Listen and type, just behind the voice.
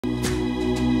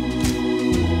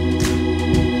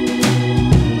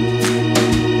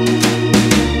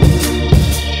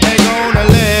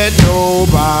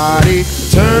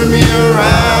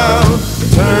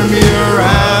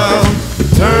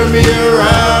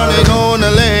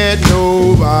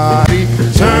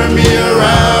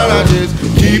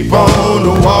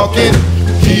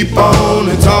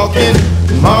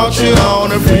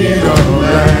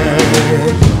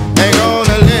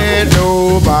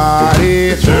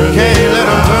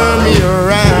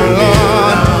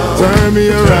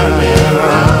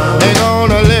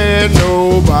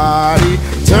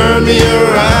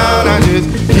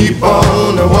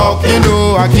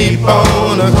keep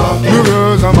on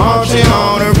because I'm marching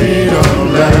on a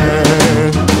freedom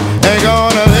land. Ain't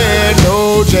gonna let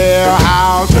no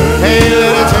jailhouse, ain't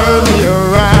let it turn me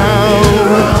around,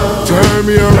 turn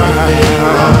me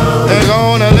around. Ain't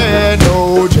gonna let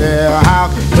no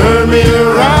jailhouse turn me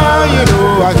around. You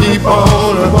know I keep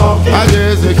on, I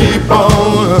just keep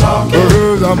on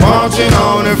because I'm marching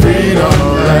on a freedom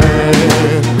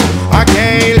land. I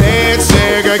can't let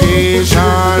segregation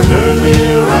turn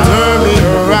me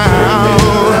around,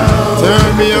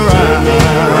 turn me around.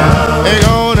 Ain't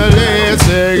gonna let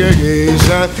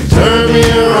segregation turn me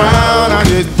around. I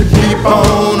just keep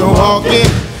on walking,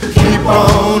 keep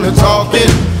on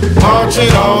talking,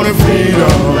 marching on the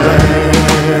freedom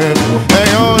land.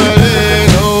 Ain't gonna let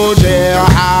no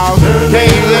jailhouse,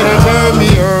 can't let it turn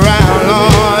me around,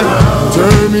 Lord,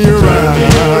 turn me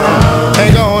around.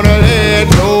 Ain't gonna let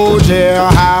no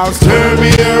jailhouse turn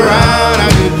me around. I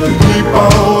just keep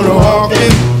on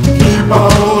walking, keep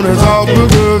on talking,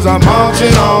 because I'm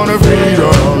marching on the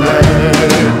freedom land.